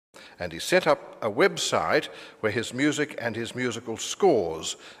and he set up a website where his music and his musical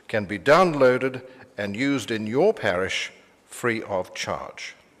scores can be downloaded and used in your parish free of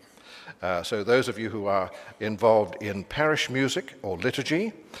charge. So those of you who are involved in parish music or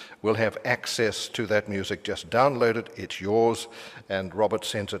liturgy will have access to that music. Just download it, it's yours, and Robert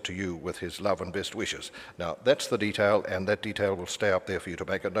sends it to you with his love and best wishes. Now, that's the detail, and that detail will stay up there for you to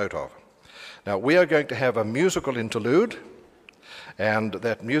make a note of. Now, we are going to have a musical interlude, and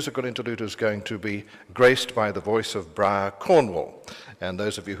that musical interlude is going to be graced by the voice of BriarCornwall. And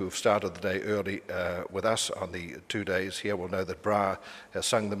those of you who've started the day early with us on the 2 days here will know that Briar has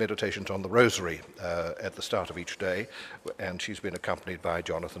sung the meditations on the Rosary at the start of each day, and she's been accompanied by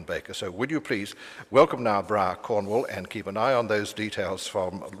Jonathan Baker. So would you please welcome now BriarCornwall and keep an eye on those details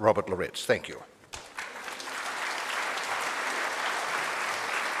from Robert Loretz. Thank you.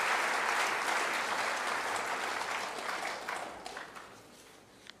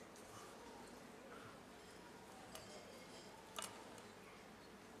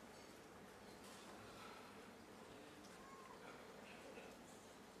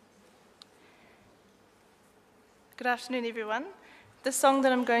 Good afternoon, everyone. The song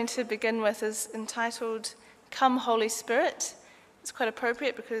that I'm going to begin with is entitled Come Holy Spirit. It's quite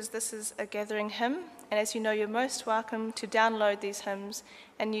appropriate because this is a gathering hymn, and as you know, you're most welcome to download these hymns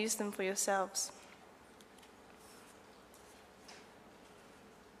and use them for yourselves.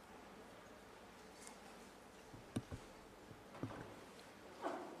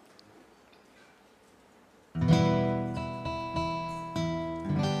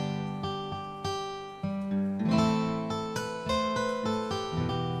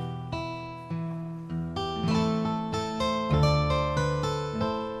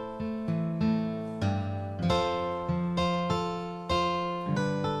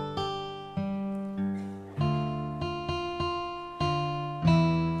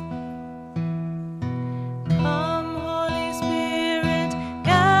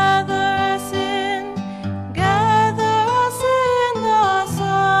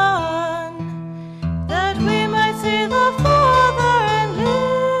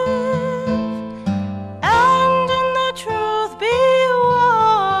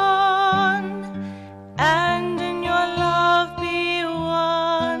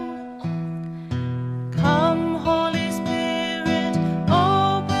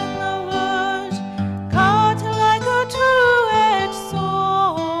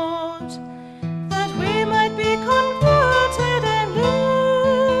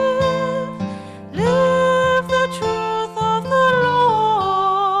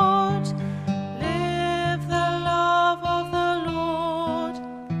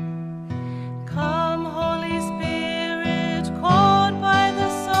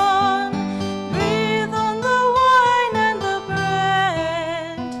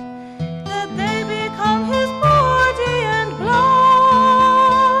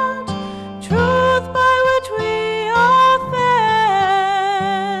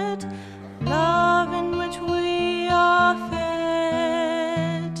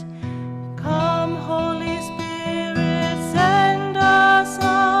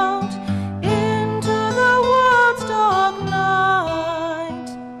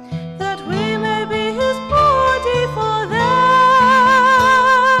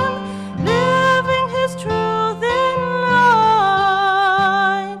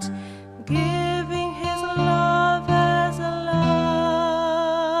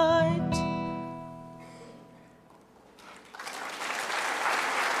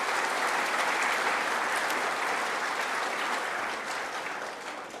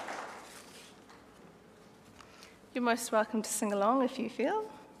 You're most welcome to sing along if you feel.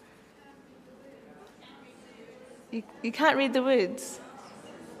 You can't read the words?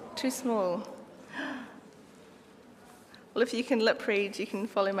 Too small. Well, if you can lip read, you can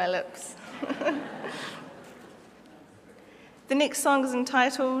follow my lips. The next song is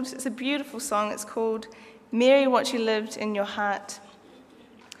entitled, it's a beautiful song, it's called Mary, What You Lived in Your Heart.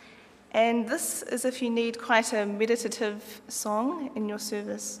 And this is if you need quite a meditative song in your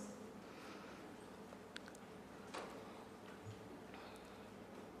service.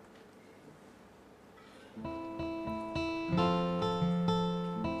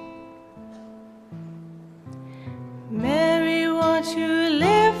 Mary, what you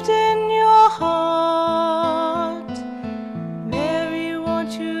lived in your heart. Mary,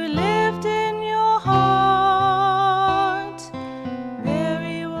 what you lived in your heart.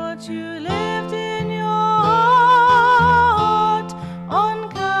 Mary, what you lived in your heart on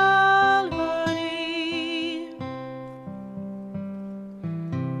Calvary.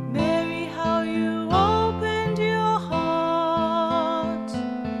 Mary, how you opened your heart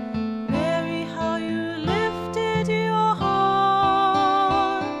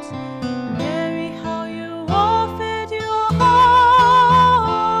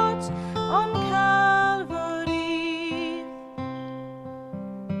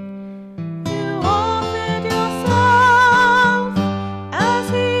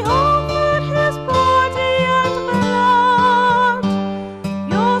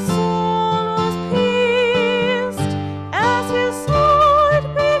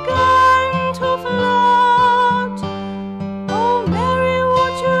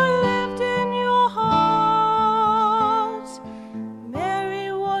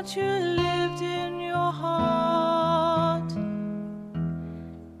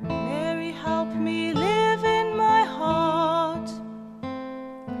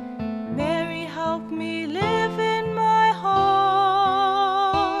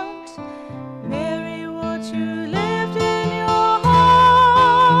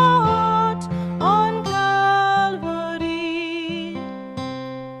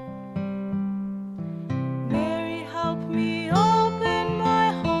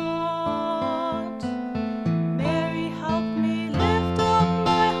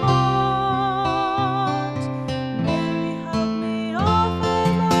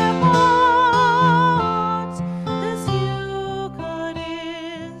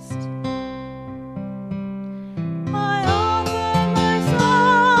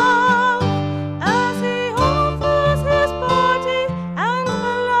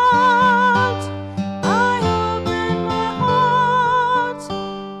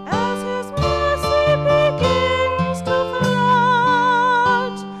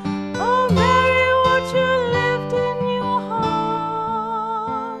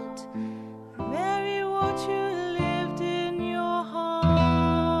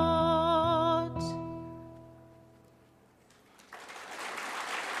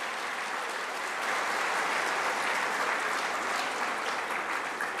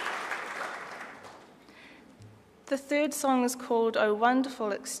The third song is called O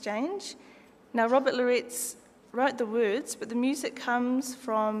Wonderful Exchange. Now, Robert Loretz wrote the words, but the music comes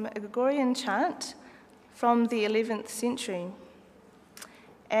from a Gregorian chant from the 11th century.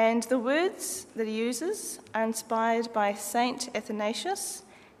 And the words that he uses are inspired by Saint Athanasius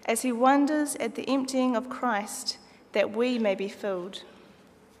as he wonders at the emptying of Christ that we may be filled.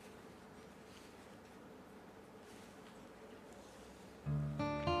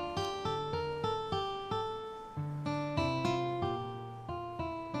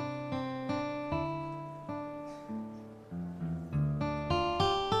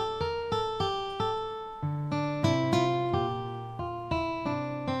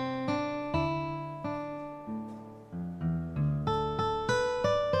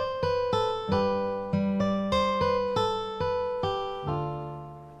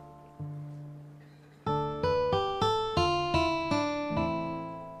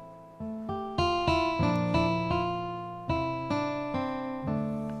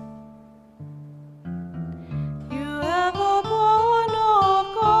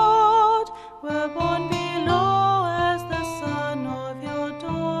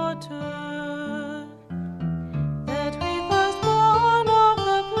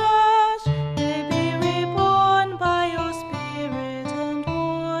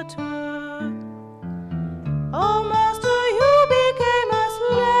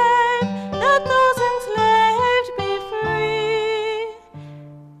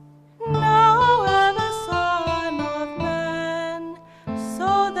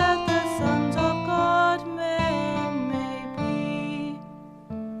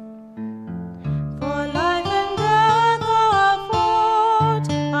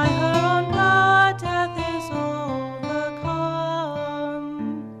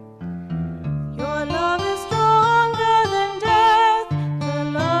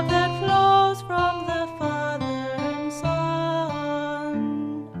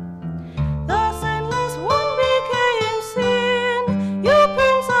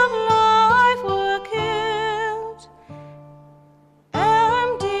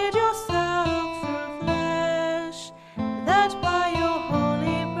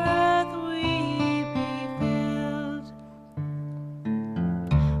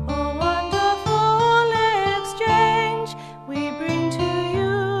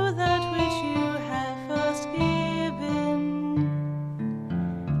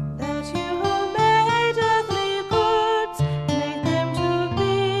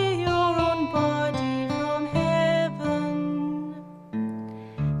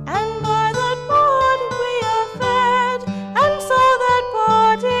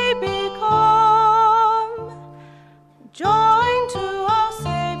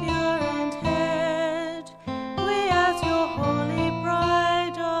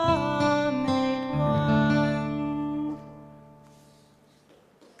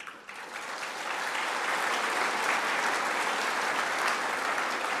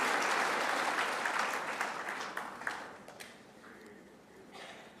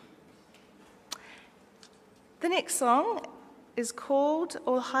 The next song is called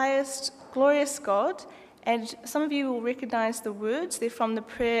O Highest Glorious God, and some of you will recognize the words. They're from the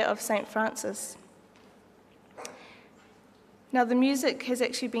prayer of St. Francis. Now, the music has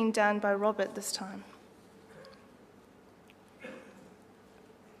actually been done by Robert this time.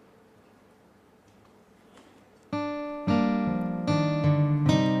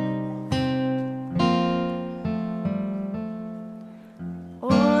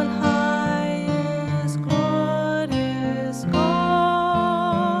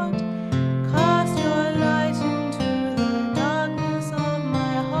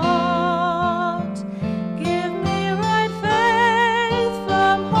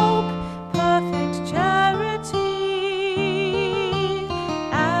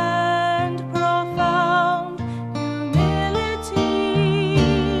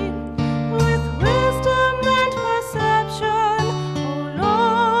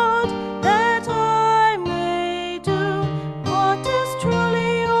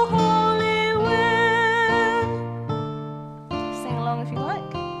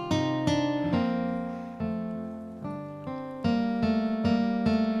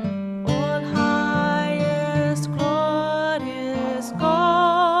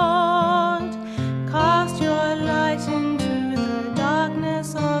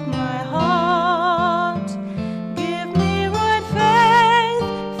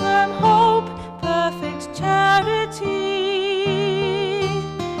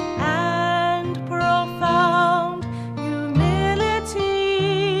 And profound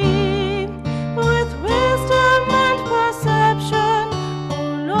humility.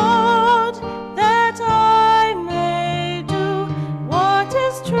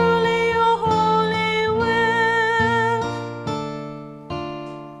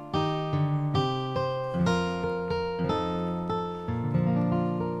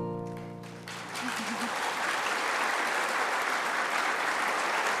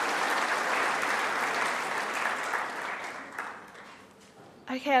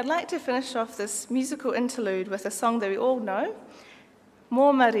 Okay, I'd like to finish off this musical interlude with a song that we all know,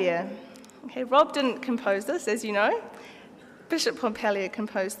 More Maria. Okay, Rob didn't compose this, as you know. Bishop Pompelia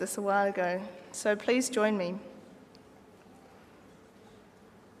composed this a while ago, so please join me.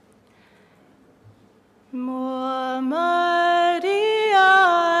 More Maria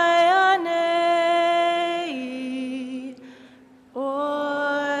nei,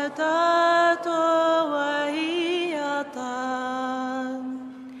 orta tua hiata,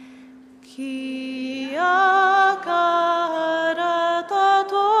 kia karata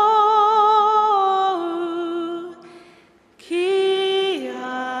tou,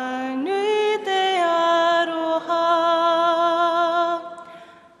 kia nui te aroha,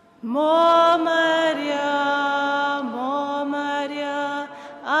 More Maria, More Maria,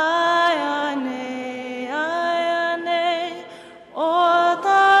 aiane, o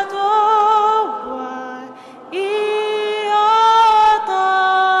tatoa iata,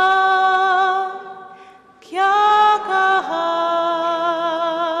 kia kaha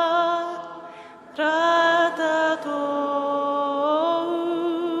rata tou,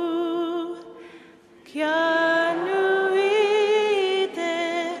 kia nui te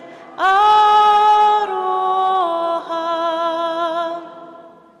aroha,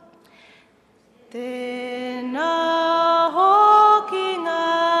 tēnā hoki ngā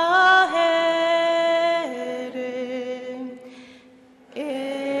here, e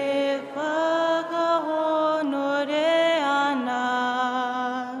whakahonore ana,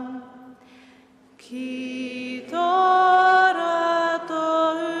 ki tō rato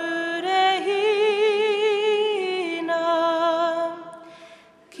urehina,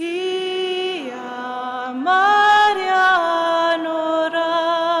 kia Maria anora,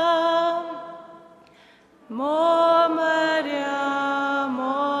 More Maria,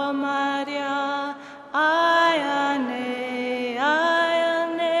 More Maria, aiane,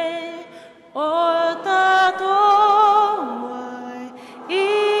 o tatoa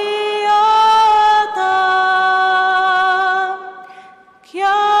iata,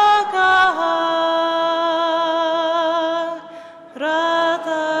 kia kaha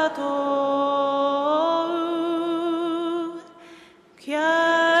rata tou,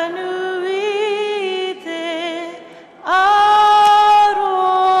 kia nui te aroha,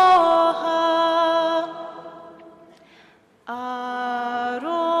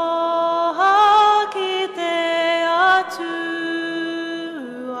 aroha ki te atua,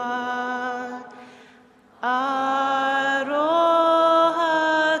 aroha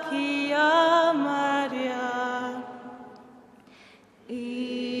ki a Maria, I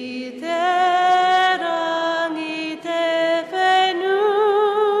te rangi te whenua,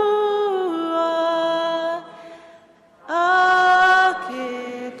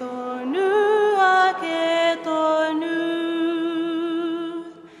 ake tonu,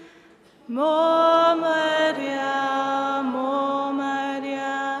 More Maria, More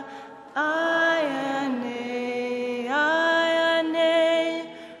Maria, aiane,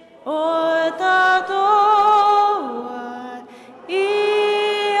 o tatoa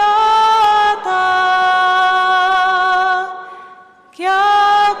iata,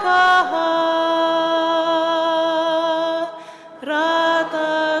 kia kaha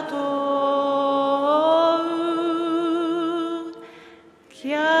rata tou,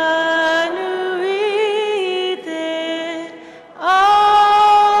 kia nui te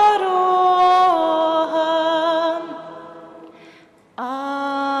aroha.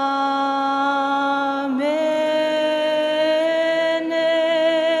 Amen.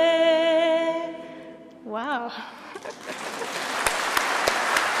 Wow.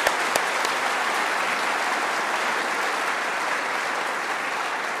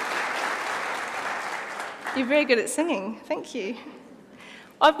 You're very good at singing. Thank you.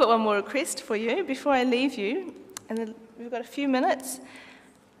 I've got one more request for you before I leave you, and then we've got a few minutes.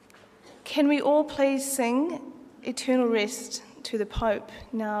 Can we all please sing Eternal Rest to the Pope?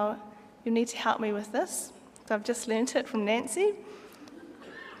 Now, you'll need to help me with this, because I've just learnt it from Nancy.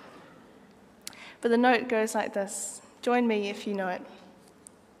 But the note goes like this. Join me if you know it.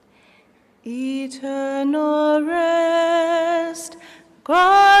 Eternal rest,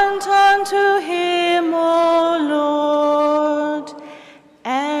 grant unto him, O Lord,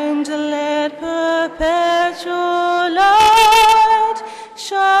 and let perpetual light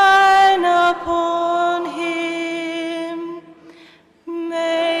shine upon him.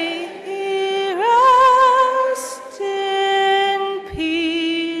 May he rest in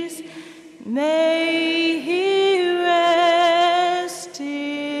peace. May he rest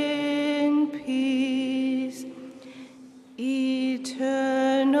in peace.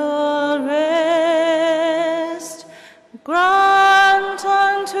 Eternal rest, grant unto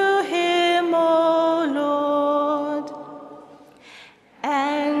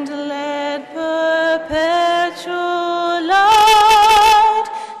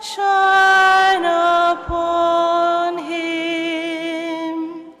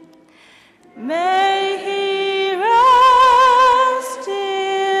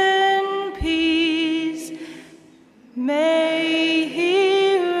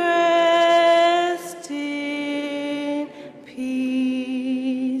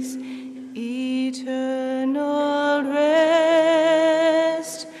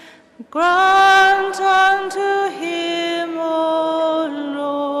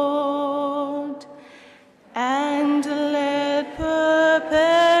and let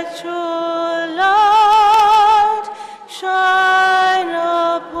perpetual light shine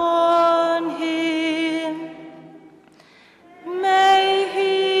upon him. May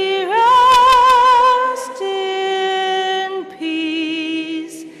he rest in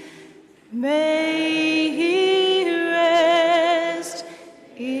peace. May he rest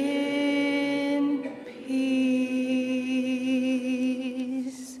in peace.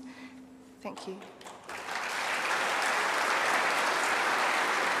 Thank you.